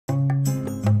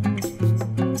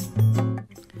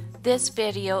This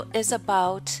video is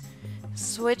about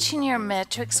switching your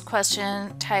matrix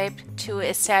question type to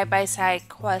a side-by-side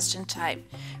question type.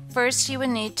 First, you would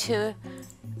need to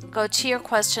go to your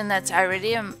question that's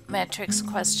already a matrix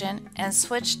question and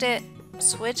switch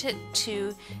it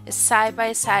to a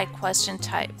side-by-side question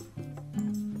type.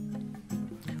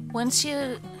 Once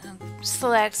you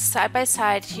select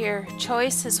side-by-side, your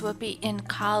choices will be in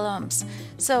columns.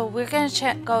 So we're going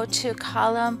to go to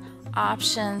column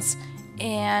options,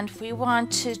 and we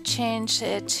want to change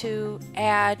it to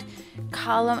add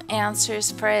column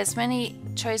answers for as many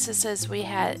choices as we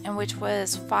had, and which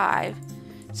was 5.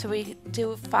 So we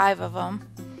do 5 of them,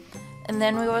 and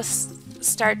then we will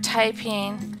start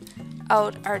typing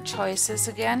out our choices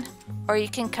again, or you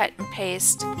can cut and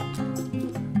paste.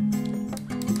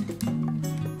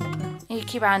 You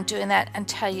keep on doing that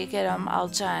until you get them all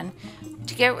done.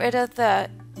 To get rid of the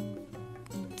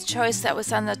choice that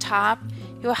was on the top,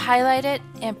 you'll highlight it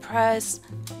and press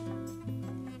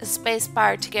the space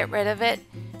bar to get rid of it.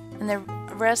 And the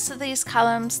rest of these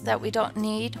columns that we don't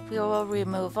need, we will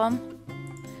remove them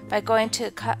by going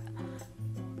to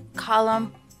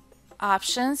column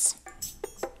options.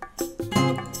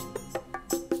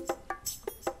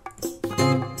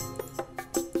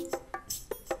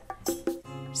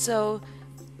 So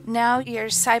now your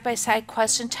side-by-side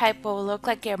question type will look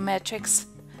like your matrix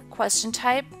question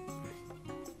type.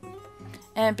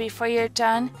 And before you're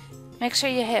done, make sure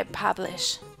you hit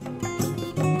publish.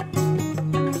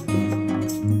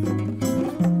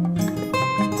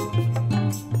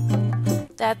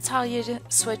 That's how you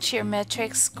switch your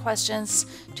matrix questions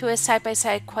to a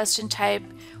side-by-side question type,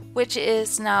 which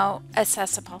is now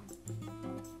accessible.